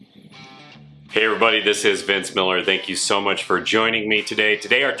Hey everybody, this is Vince Miller. Thank you so much for joining me today.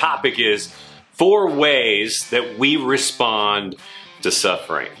 Today our topic is 4 ways that we respond to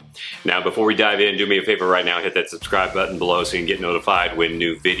suffering. Now before we dive in, do me a favor right now, hit that subscribe button below so you can get notified when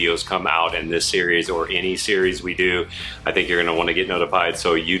new videos come out in this series or any series we do. I think you're going to want to get notified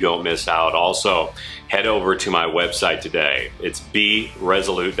so you don't miss out. Also, head over to my website today. It's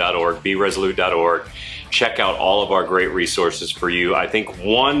beresolute.org, beresolute.org. Check out all of our great resources for you. I think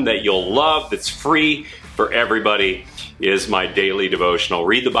one that you'll love that's free for everybody is my daily devotional.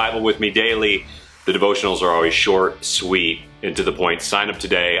 Read the Bible with me daily. The devotionals are always short, sweet, and to the point. Sign up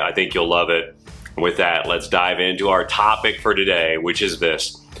today. I think you'll love it. And with that, let's dive into our topic for today, which is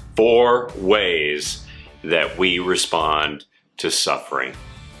this: 4 ways that we respond to suffering.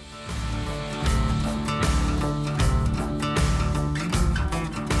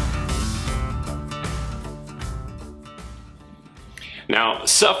 Now,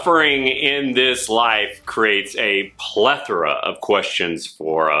 suffering in this life creates a plethora of questions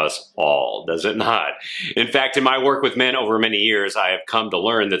for us all, does it not? In fact, in my work with men over many years, I have come to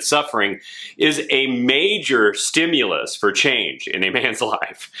learn that suffering is a major stimulus for change in a man's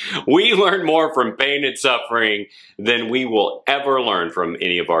life. We learn more from pain and suffering than we will ever learn from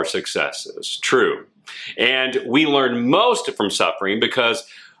any of our successes. True. And we learn most from suffering because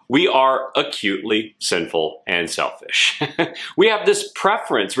we are acutely sinful and selfish. We have this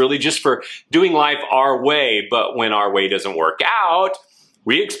preference really just for doing life our way, but when our way doesn't work out,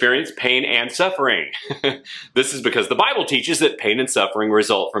 we experience pain and suffering. This is because the Bible teaches that pain and suffering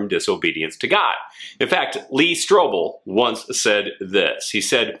result from disobedience to God. In fact, Lee Strobel once said this. He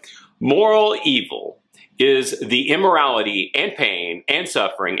said, "Moral evil is the immorality and pain and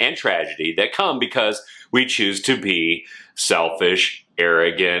suffering and tragedy that come because we choose to be selfish,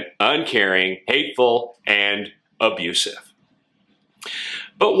 arrogant, uncaring, hateful, and abusive."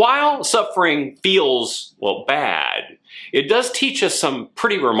 But while suffering feels, well, bad, it does teach us some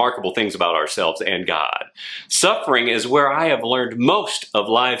pretty remarkable things about ourselves and God. Suffering is where I have learned most of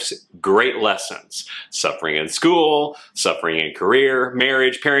life's great lessons. Suffering in school, suffering in career,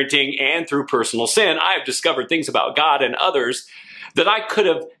 marriage, parenting, and through personal sin, I have discovered things about God and others that I could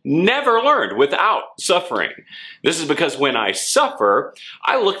have never learned without suffering. This is because when I suffer,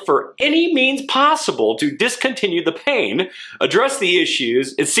 I look for any means possible to discontinue the pain, address the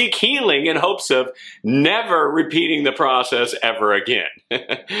issues, and seek healing in hopes of never repeating the process ever again.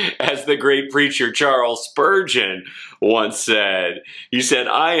 As the great preacher Charles Spurgeon once said, he said,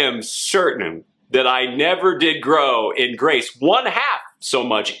 "I am certain that I never did grow in grace 1/2 so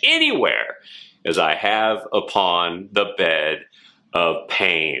much anywhere as I have upon the bed of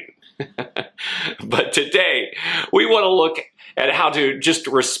pain." But today, we want to look at how to just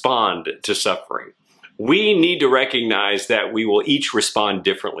respond to suffering. We need to recognize that we will each respond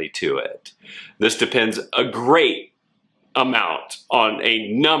differently to it. This depends a great amount on a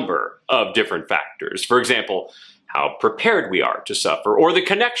number of different factors. For example, how prepared we are to suffer, or the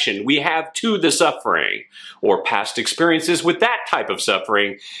connection we have to the suffering, or past experiences with that type of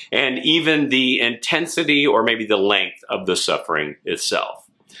suffering, and even the intensity or maybe the length of the suffering itself.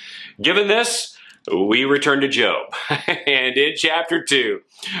 Given this, we return to Job. And in chapter 2,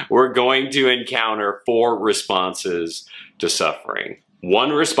 we're going to encounter 4 responses to suffering.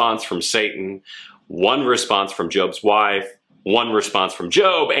 1 response from Satan, 1 response from Job's wife, 1 response from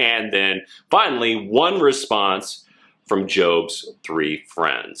Job, and then finally 1 response from Job's 3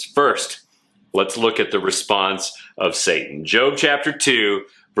 friends. First, let's look at the response of Satan. Job chapter 2,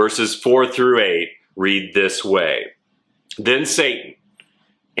 verses 4 through 8 read this way. "Then Satan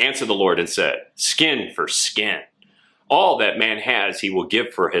answered the Lord and said, 'Skin for skin. All that man has he will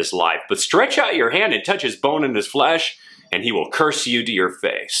give for his life. But stretch out your hand and touch his bone and his flesh, and he will curse you to your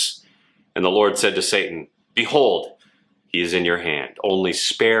face.' And the Lord said to Satan, 'Behold, he is in your hand. Only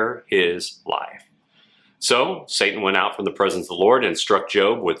spare his life.' So Satan went out from the presence of the Lord and struck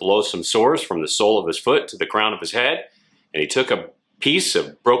Job with loathsome sores from the sole of his foot to the crown of his head. And he took a piece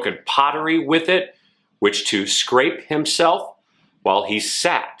of broken pottery with it, which to scrape himself while he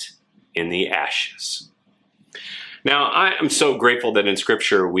sat in the ashes." Now, I am so grateful that in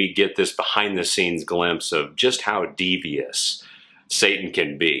Scripture we get this behind-the-scenes glimpse of just how devious Satan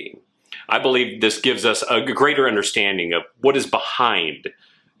can be. I believe this gives us a greater understanding of what is behind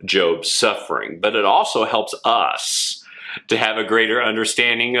Job's suffering, but it also helps us to have a greater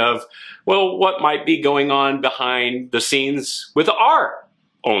understanding of, well, what might be going on behind the scenes with our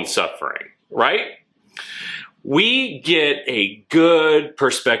own suffering, right? We get a good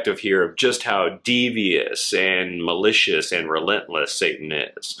perspective here of just how devious and malicious and relentless Satan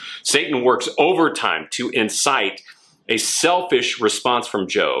is. Satan works overtime to incite a selfish response from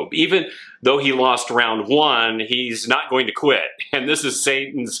Job. Even though he lost round one, he's not going to quit. And this is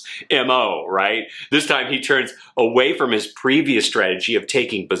Satan's MO, right? This time he turns away from his previous strategy of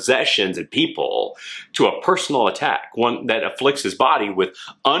taking possessions and people to a personal attack, one that afflicts his body with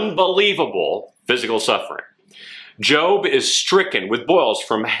unbelievable physical suffering. Job is stricken with boils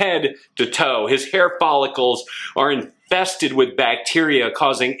from head to toe. His hair follicles are infested with bacteria,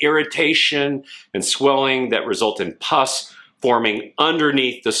 causing irritation and swelling that result in pus forming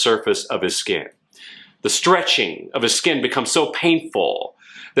underneath the surface of his skin. The stretching of his skin becomes so painful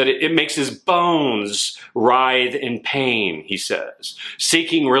that it makes his bones writhe in pain, he says.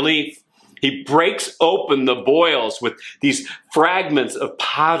 Seeking relief, he breaks open the boils with these fragments of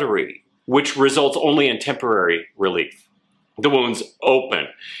pottery, which results only in temporary relief. The wounds open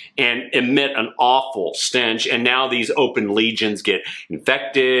and emit an awful stench, and now these open lesions get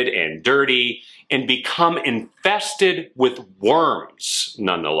infected and dirty and become infested with worms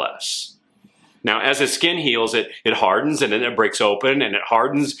nonetheless. Now, as his skin heals, it hardens and then it breaks open, and it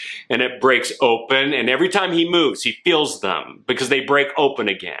hardens and it breaks open, and every time he moves, he feels them because they break open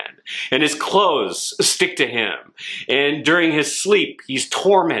again. And his clothes stick to him, and during his sleep, he's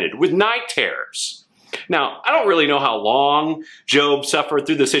tormented with night terrors. Now, I don't really know how long Job suffered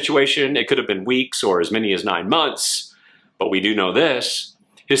through the situation. It could have been weeks or as many as 9 months, but we do know this.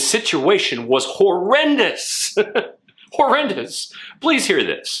 His situation was horrendous. Horrendous. Please hear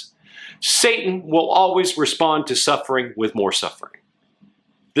this. Satan will always respond to suffering with more suffering.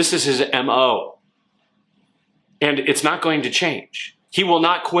 This is his MO. And it's not going to change. He will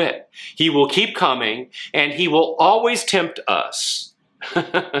not quit. He will keep coming, and he will always tempt us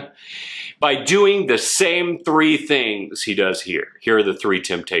by doing the same 3 things he does here. Here are the 3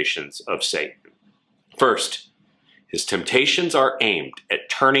 temptations of Satan. First, his temptations are aimed at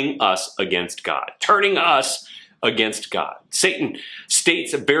turning us against God. Turning us against God. Satan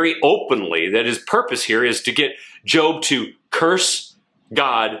states very openly that his purpose here is to get Job to curse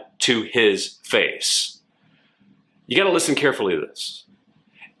God to his face. You got to listen carefully to this.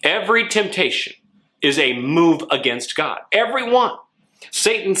 Every temptation is a move against God. Every one.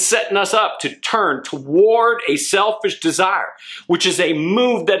 Satan's setting us up to turn toward a selfish desire, which is a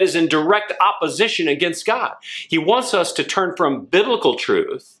move that is in direct opposition against God. He wants us to turn from biblical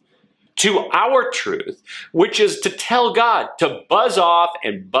truth to our truth, which is to tell God to buzz off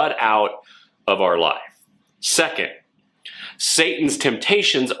and butt out of our life. Second, Satan's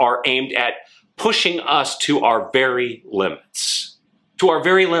temptations are aimed at pushing us to our very limits. To our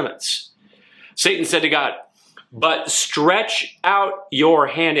very limits. Satan said to God, "But stretch out your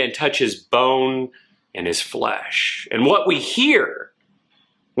hand and touch his bone and his flesh." And what we hear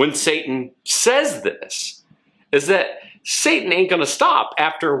when Satan says this is that Satan ain't going to stop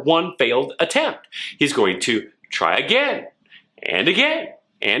after one failed attempt. He's going to try again and again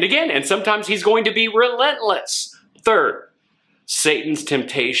and again. And sometimes he's going to be relentless. Third, Satan's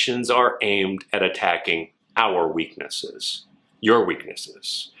temptations are aimed at attacking our weaknesses, your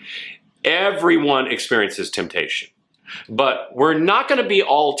weaknesses. Everyone experiences temptation, but we're not going to be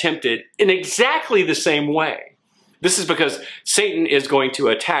all tempted in exactly the same way. This is because Satan is going to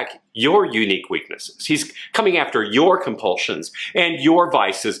attack your unique weaknesses. He's coming after your compulsions and your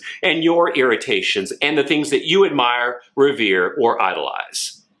vices and your irritations and the things that you admire, revere, or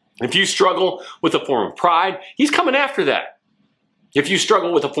idolize. If you struggle with a form of pride, he's coming after that. If you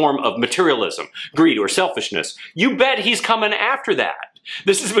struggle with a form of materialism, greed, or selfishness, you bet he's coming after that.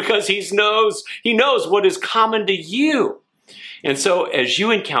 This is because he knows what is common to you. And so as you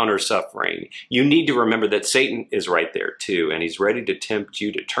encounter suffering, you need to remember that Satan is right there too, and he's ready to tempt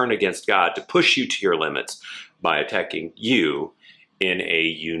you to turn against God, to push you to your limits by attacking you in a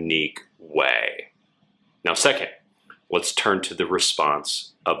unique way. Now, second, let's turn to the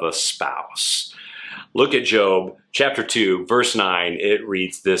response of a spouse. Look at Job chapter 2, verse 9. It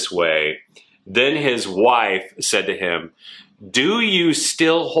reads this way. Then his wife said to him, "Do you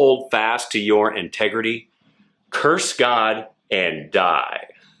still hold fast to your integrity? Curse God and die."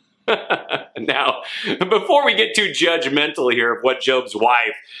 Now, before we get too judgmental here of what Job's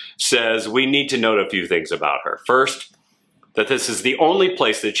wife says, we need to note a few things about her. First, that this is the only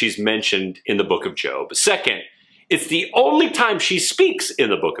place that she's mentioned in the book of Job. Second, it's the only time she speaks in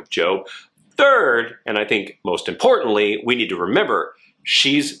the book of Job. Third, and I think most importantly, we need to remember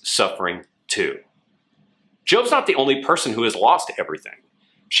she's suffering too. Job's not the only person who has lost everything.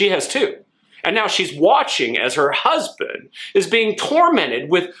 She has too. And now she's watching as her husband is being tormented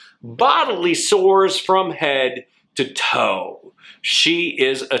with bodily sores from head to toe. She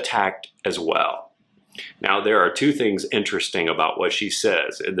is attacked as well. Now, there are 2 things interesting about what she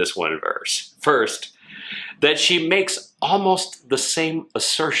says in this one verse. First, that she makes almost the same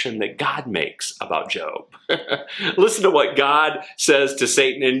assertion that God makes about Job. Listen to what God says to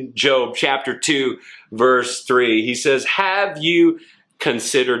Satan in Job chapter 2, verse 3. He says, "Have you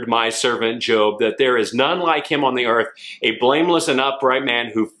considered my servant Job, that there is none like him on the earth, a blameless and upright man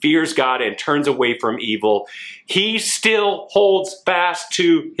who fears God and turns away from evil. He still holds fast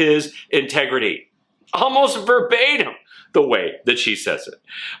to his integrity." Almost verbatim the way that she says it.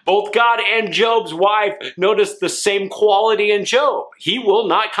 Both God and Job's wife notice the same quality in Job. He will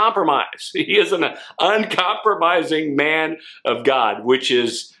not compromise. He is an uncompromising man of God, which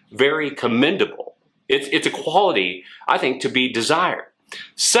is very commendable. It's a quality, I think, to be desired.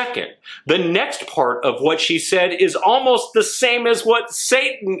 Second, the next part of what she said is almost the same as what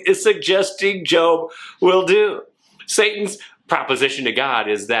Satan is suggesting Job will do. Satan's proposition to God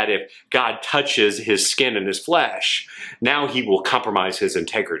is that if God touches his skin and his flesh, now he will compromise his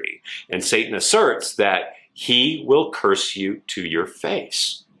integrity. And Satan asserts that he will curse you to your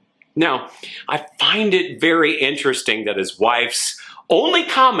face. Now, I find it very interesting that his wife's only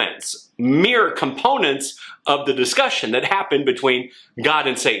comments mirror components of the discussion that happened between God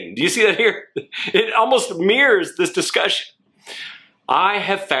and Satan. Do you see that here? It almost mirrors this discussion. I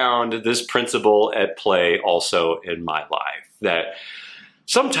have found this principle at play also in my life, that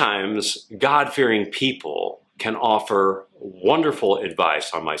sometimes God-fearing people can offer wonderful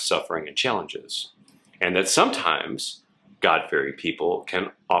advice on my suffering and challenges, and that sometimes God-fearing people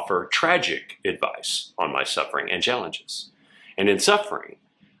can offer tragic advice on my suffering and challenges. And in suffering,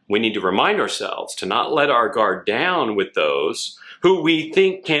 we need to remind ourselves to not let our guard down with those who we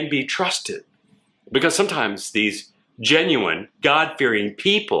think can be trusted, because sometimes these genuine, God-fearing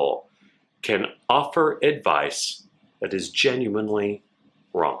people can offer advice that is genuinely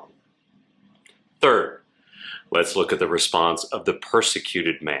wrong. Third, let's look at the response of the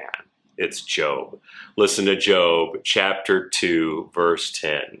persecuted man. It's Job. Listen to Job chapter 2, verse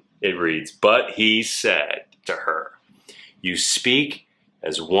 10. It reads, "But he said to her, 'You speak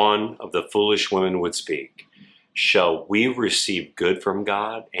as one of the foolish women would speak. Shall we receive good from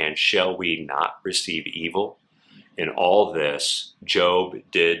God, and shall we not receive evil?' In all this, Job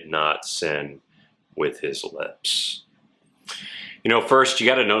did not sin with his lips." You know, first, you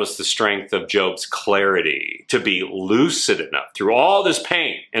got to notice the strength of Job's clarity to be lucid enough through all this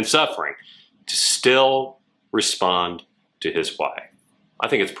pain and suffering to still respond to his wife. I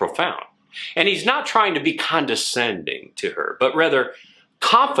think it's profound. And he's not trying to be condescending to her, but rather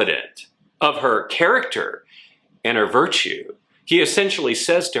confident of her character and her virtue. He essentially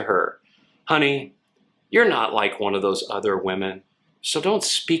says to her, "Honey, you're not like one of those other women, so don't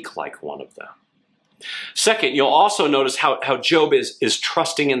speak like one of them." Second, you'll also notice how Job is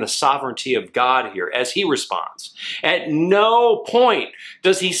trusting in the sovereignty of God here as he responds. At no point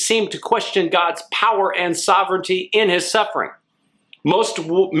does he seem to question God's power and sovereignty in his suffering. Most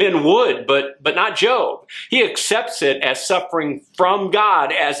men would, but not Job. He accepts it as suffering from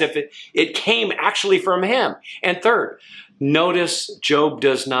God, as if it came actually from him. And third, notice Job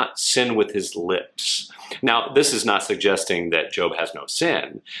does not sin with his lips. Now, this is not suggesting that Job has no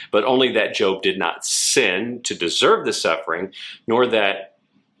sin, but only that Job did not sin to deserve the suffering, nor that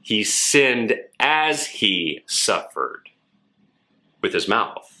he sinned as he suffered with his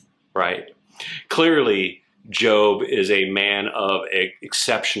mouth, right? Clearly, Job is a man of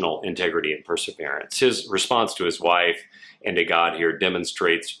exceptional integrity and perseverance. His response to his wife and to God here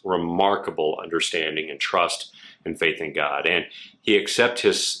demonstrates remarkable understanding and trust and faith in God. And he accepts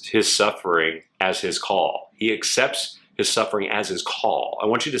his suffering as his call. He accepts his suffering as his call. I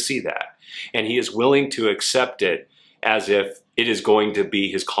want you to see that. And he is willing to accept it as if it is going to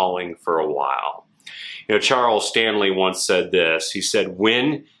be his calling for a while. You know, Charles Stanley once said this. He said,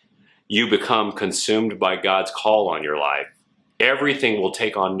 "When you become consumed by God's call on your life, everything will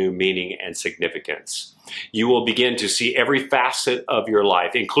take on new meaning and significance. You will begin to see every facet of your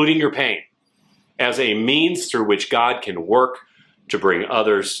life, including your pain, as a means through which God can work to bring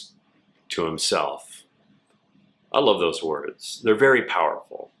others to himself." I love those words. They're very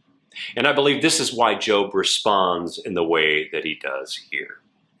powerful. And I believe this is why Job responds in the way that he does here.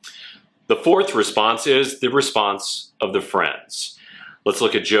 The fourth response is the response of the friends. Let's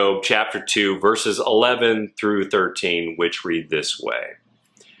look at Job chapter 2, verses 11 through 13, which read this way.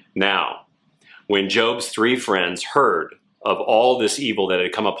 "Now, when Job's 3 friends heard of all this evil that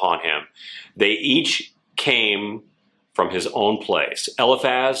had come upon him, they each came from his own place.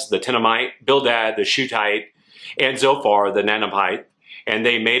 Eliphaz the Temanite, Bildad the Shuhite, and Zophar the Naamathite, and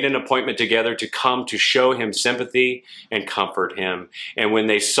they made an appointment together to come to show him sympathy and comfort him. And when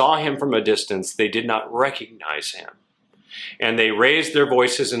they saw him from a distance, they did not recognize him. And they raised their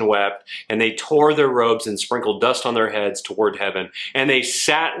voices and wept, and they tore their robes and sprinkled dust on their heads toward heaven. And they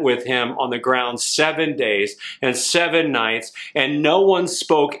sat with him on the ground 7 days and 7 nights, and no one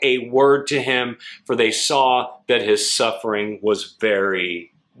spoke a word to him, for they saw that his suffering was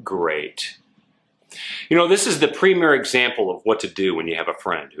very great. You know, this is the premier example of what to do when you have a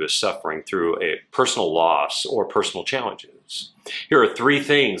friend who is suffering through a personal loss or personal challenges. Here are 3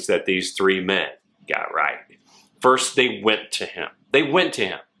 things that these 3 men got right. First, they went to him. They went to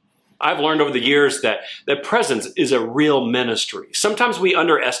him. I've learned over the years that presence is a real ministry. Sometimes we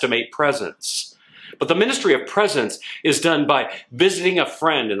underestimate presence. But the ministry of presence is done by visiting a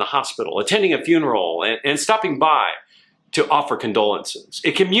friend in the hospital, attending a funeral, and stopping by to offer condolences.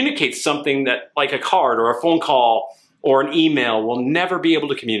 It communicates something that, like a card or a phone call or an email, will never be able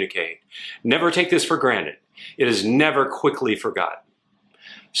to communicate. Never take this for granted. It is never quickly forgotten.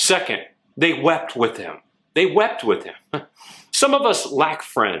 Second, they wept with him. They wept with him. Some of us lack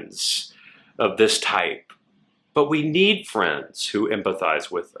friends of this type, but we need friends who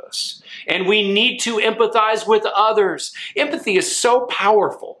empathize with us. And we need to empathize with others. Empathy is so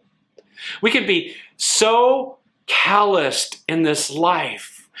powerful. We can be so calloused in this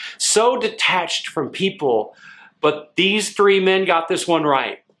life, so detached from people, but these 3 men got this one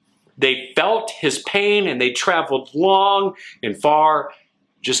right. They felt his pain and they traveled long and far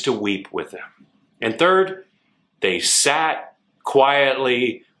just to weep with him. And third, they sat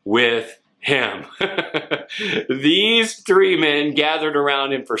quietly with him. These 3 men gathered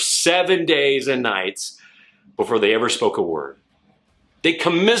around him for 7 days and nights before they ever spoke a word. They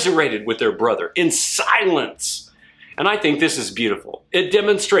commiserated with their brother in silence. And I think this is beautiful. It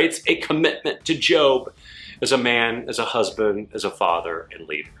demonstrates a commitment to Job as a man, as a husband, as a father, and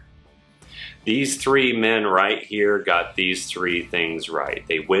leader. These 3 men right here got these 3 things right.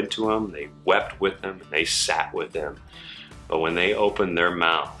 They went to him, they wept with him, and they sat with him. But when they opened their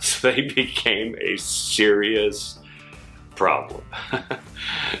mouths, they became a serious problem.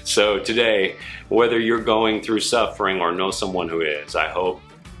 So today, whether you're going through suffering or know someone who is, I hope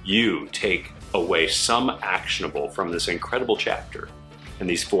you take away some actionable from this incredible chapter and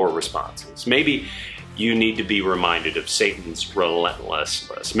these 4 responses. Maybe you need to be reminded of Satan's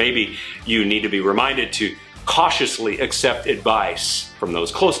relentlessness. Maybe you need to be reminded to cautiously accept advice from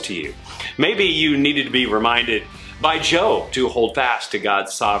those close to you. Maybe you needed to be reminded by Job to hold fast to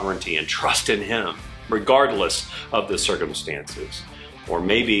God's sovereignty and trust in him, regardless of the circumstances. Or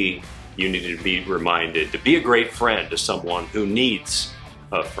maybe you needed to be reminded to be a great friend to someone who needs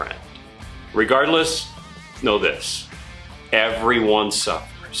a friend. Regardless, know this: everyone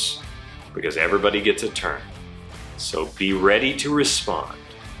suffers because everybody gets a turn. So be ready to respond.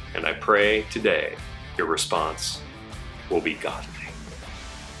 And I pray today your response will be godly.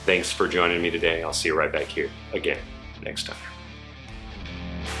 Thanks for joining me today. I'll see you right back here again next time.